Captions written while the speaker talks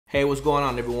Hey, what's going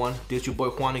on everyone? This is your boy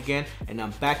Juan again, and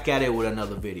I'm back at it with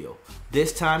another video.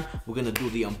 This time, we're gonna do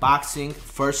the unboxing,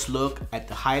 first look at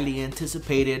the highly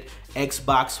anticipated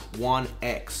Xbox One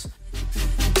X.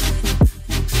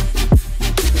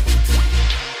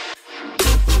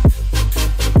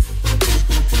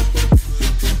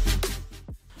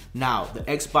 Now, the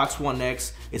Xbox One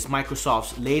X is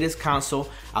Microsoft's latest console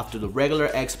after the regular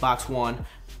Xbox One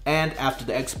and after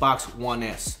the Xbox One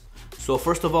S. So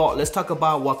first of all, let's talk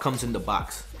about what comes in the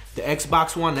box. The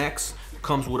Xbox One X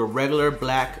comes with a regular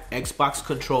black Xbox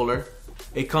controller.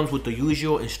 It comes with the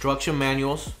usual instruction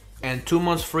manuals and 2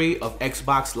 months free of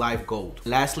Xbox Live Gold.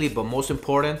 Lastly, but most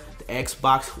important, the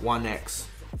Xbox One X.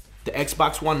 The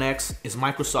Xbox One X is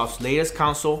Microsoft's latest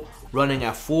console running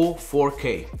at full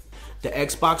 4K. The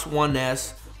Xbox One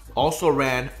S also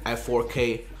ran at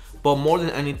 4K, but more than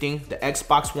anything, the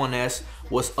Xbox One S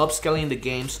was upscaling the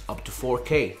games up to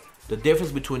 4K. The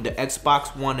difference between the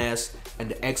Xbox One S and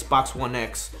the Xbox One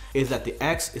X is that the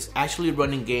X is actually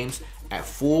running games at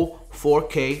full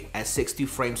 4K at 60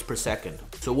 frames per second.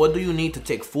 So what do you need to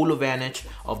take full advantage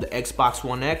of the Xbox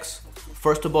One X?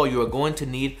 First of all, you are going to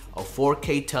need a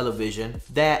 4K television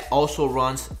that also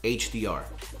runs HDR.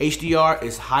 HDR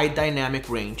is high dynamic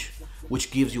range,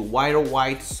 which gives you wider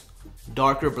whites,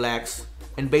 darker blacks,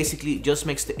 and basically just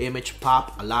makes the image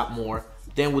pop a lot more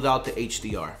than without the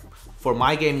HDR. For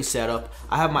my gaming setup,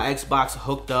 I have my Xbox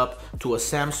hooked up to a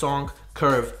Samsung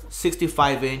Curve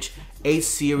 65-inch 8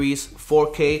 series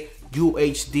 4K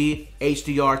UHD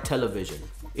HDR television.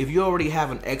 If you already have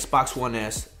an Xbox One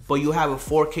S, but you have a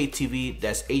 4K TV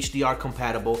that's HDR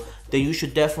compatible, then you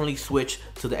should definitely switch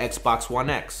to the Xbox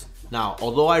One X. Now,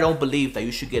 although I don't believe that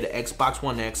you should get an Xbox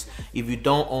One X if you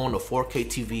don't own a 4K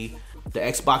TV, the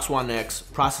Xbox One X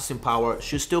processing power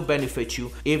should still benefit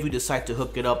you if you decide to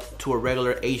hook it up to a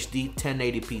regular HD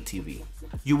 1080p TV.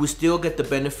 You will still get the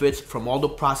benefits from all the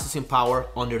processing power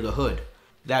under the hood.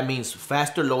 That means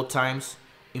faster load times,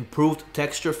 improved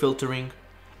texture filtering,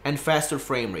 and faster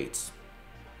frame rates.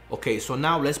 Okay, so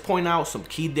now let's point out some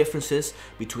key differences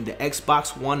between the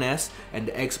Xbox One S and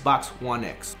the Xbox One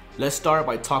X. Let's start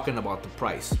by talking about the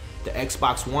price. The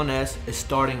Xbox One S is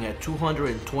starting at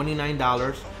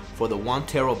 $229 for the 1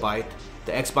 terabyte.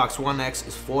 The Xbox One X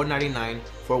is $499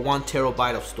 for 1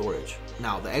 terabyte of storage.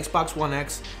 Now, the Xbox One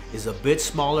X is a bit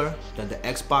smaller than the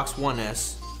Xbox One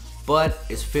S, but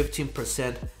is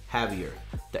 15% heavier.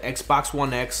 The Xbox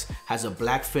One X has a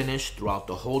black finish throughout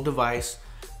the whole device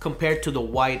compared to the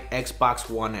white Xbox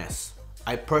One S.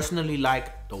 I personally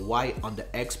like the white on the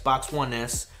Xbox One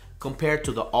S compared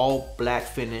to the all black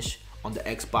finish on the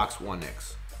Xbox One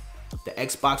X. The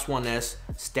Xbox One S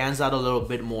stands out a little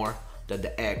bit more than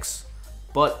the X,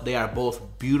 but they are both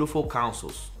beautiful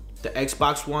consoles. The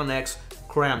Xbox One X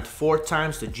crammed 4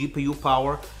 times the GPU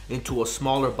power into a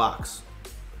smaller box.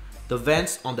 The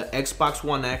vents on the Xbox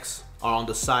One X are on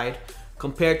the side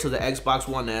compared to the Xbox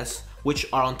One S, which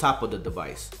are on top of the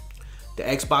device. The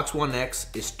Xbox One X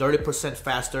is 30%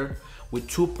 faster with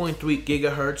 2.3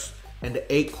 GHz and the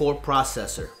 8-core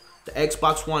processor. The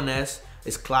Xbox One S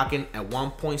is clocking at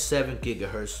 1.7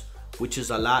 GHz, which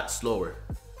is a lot slower.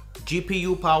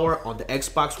 GPU power on the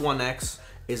Xbox One X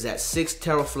is at 6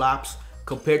 teraflops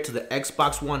compared to the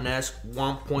Xbox One S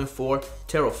 1.4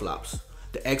 teraflops.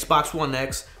 The Xbox One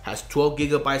X has 12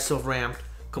 gigabytes of RAM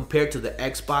compared to the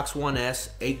Xbox One S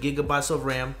 8 gigabytes of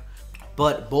RAM,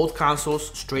 but both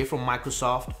consoles straight from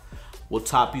Microsoft will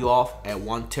top you off at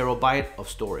 1 terabyte of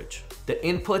storage. The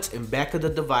inputs in back of the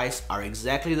device are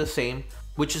exactly the same,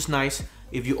 which is nice.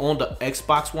 If you own the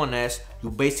Xbox One S, you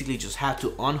basically just have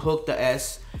to unhook the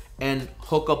S and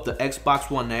hook up the Xbox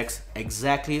One X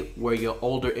exactly where your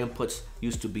older inputs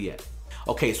used to be at.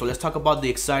 Okay, so let's talk about the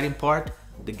exciting part,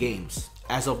 the games.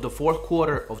 As of the fourth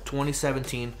quarter of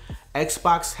 2017,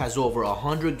 Xbox has over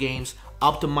 100 games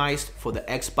optimized for the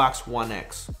Xbox One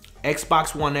X.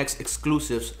 Xbox One X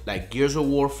exclusives like Gears of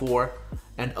War 4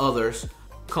 and others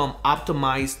come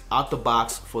optimized out the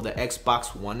box for the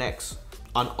Xbox One X.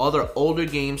 On other older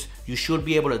games, you should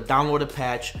be able to download a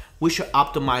patch which should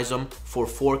optimize them for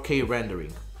 4K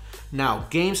rendering. Now,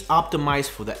 games optimized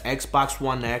for the Xbox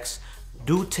One X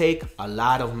do take a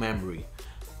lot of memory.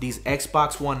 These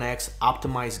Xbox One X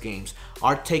optimized games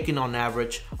are taking on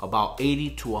average about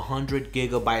 80 to 100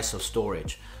 gigabytes of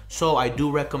storage. So I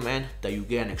do recommend that you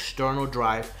get an external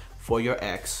drive for your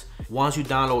X. Once you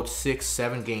download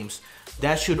 6-7 games,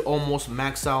 that should almost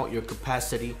max out your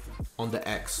capacity on the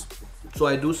X. So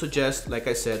I do suggest, like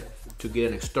I said, to get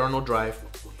an external drive,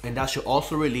 and that should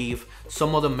also relieve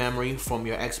some of the memory from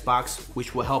your Xbox,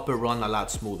 which will help it run a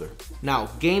lot smoother. Now,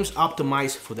 games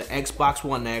optimized for the Xbox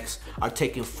One X are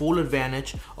taking full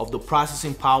advantage of the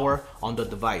processing power on the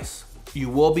device. You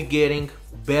will be getting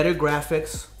better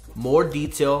graphics, more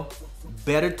detail,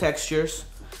 better textures,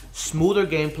 smoother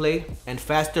gameplay, and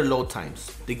faster load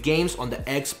times. The games on the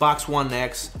Xbox One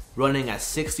X running at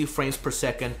 60 frames per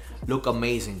second look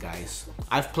amazing, guys.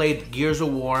 I've played Gears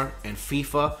of War and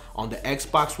FIFA on the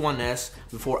Xbox One S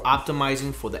before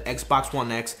optimizing for the Xbox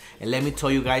One X, and let me tell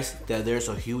you guys that there's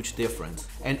a huge difference.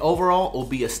 And overall, it will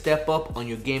be a step up on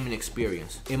your gaming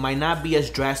experience. It might not be as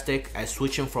drastic as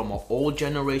switching from an old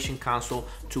generation console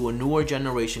to a newer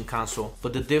generation console,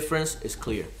 but the difference is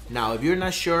clear. Now, if you're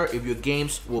not sure if your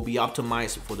games will be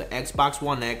optimized for the Xbox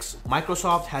One X,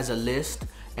 Microsoft has a list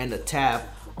and a tab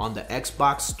on the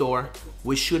Xbox Store,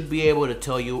 which should be able to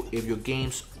tell you if your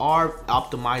games are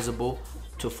optimizable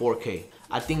to 4K.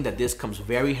 I think that this comes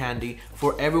very handy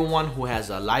for everyone who has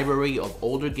a library of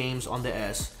older games on the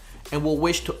S and will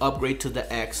wish to upgrade to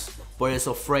the X, but is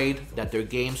afraid that their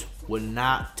games will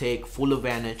not take full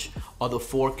advantage of the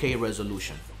 4K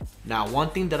resolution. Now, one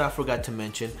thing that I forgot to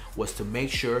mention was to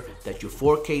make sure that your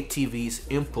 4K TV's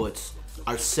inputs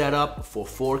are set up for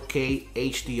 4K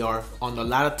HDR. On a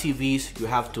lot of TVs, you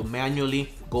have to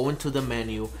manually go into the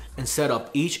menu and set up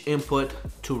each input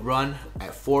to run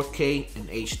at 4K and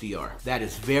HDR. That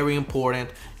is very important.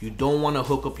 You don't want to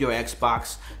hook up your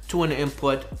Xbox to an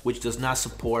input which does not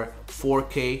support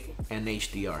 4K and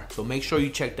HDR. So make sure you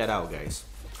check that out, guys.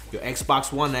 Your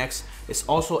Xbox One X is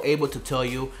also able to tell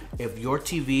you if your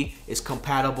TV is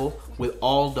compatible with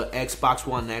all the Xbox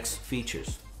One X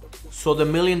features. So the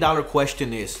 $1 million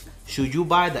question is, should you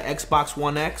buy the Xbox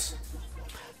One X?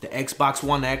 The Xbox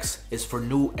One X is for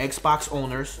new Xbox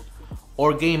owners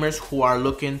or gamers who are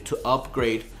looking to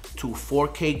upgrade to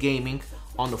 4K gaming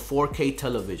on the 4K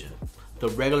television. The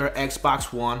regular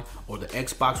Xbox One or the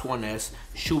Xbox One S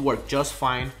should work just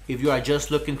fine if you are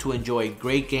just looking to enjoy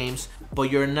great games,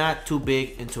 but you're not too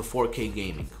big into 4K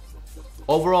gaming.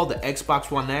 Overall, the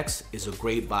Xbox One X is a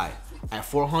great buy. At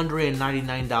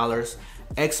 $499,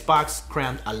 Xbox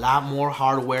crammed a lot more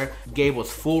hardware, gave us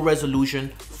full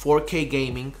resolution 4K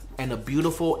gaming, and a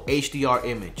beautiful HDR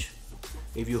image.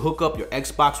 If you hook up your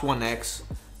Xbox One X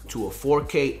to a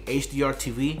 4K HDR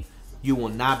TV, you will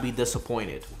not be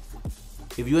disappointed.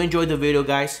 If you enjoyed the video,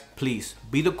 guys, please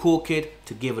be the cool kid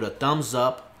to give it a thumbs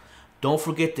up. Don't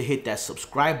forget to hit that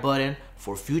subscribe button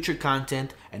for future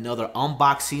content and other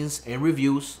unboxings and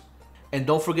reviews. And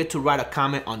don't forget to write a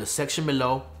comment on the section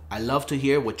below. I love to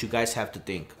hear what you guys have to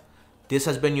think. This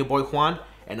has been your boy Juan,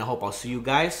 and I hope I'll see you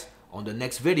guys on the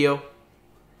next video.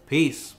 Peace.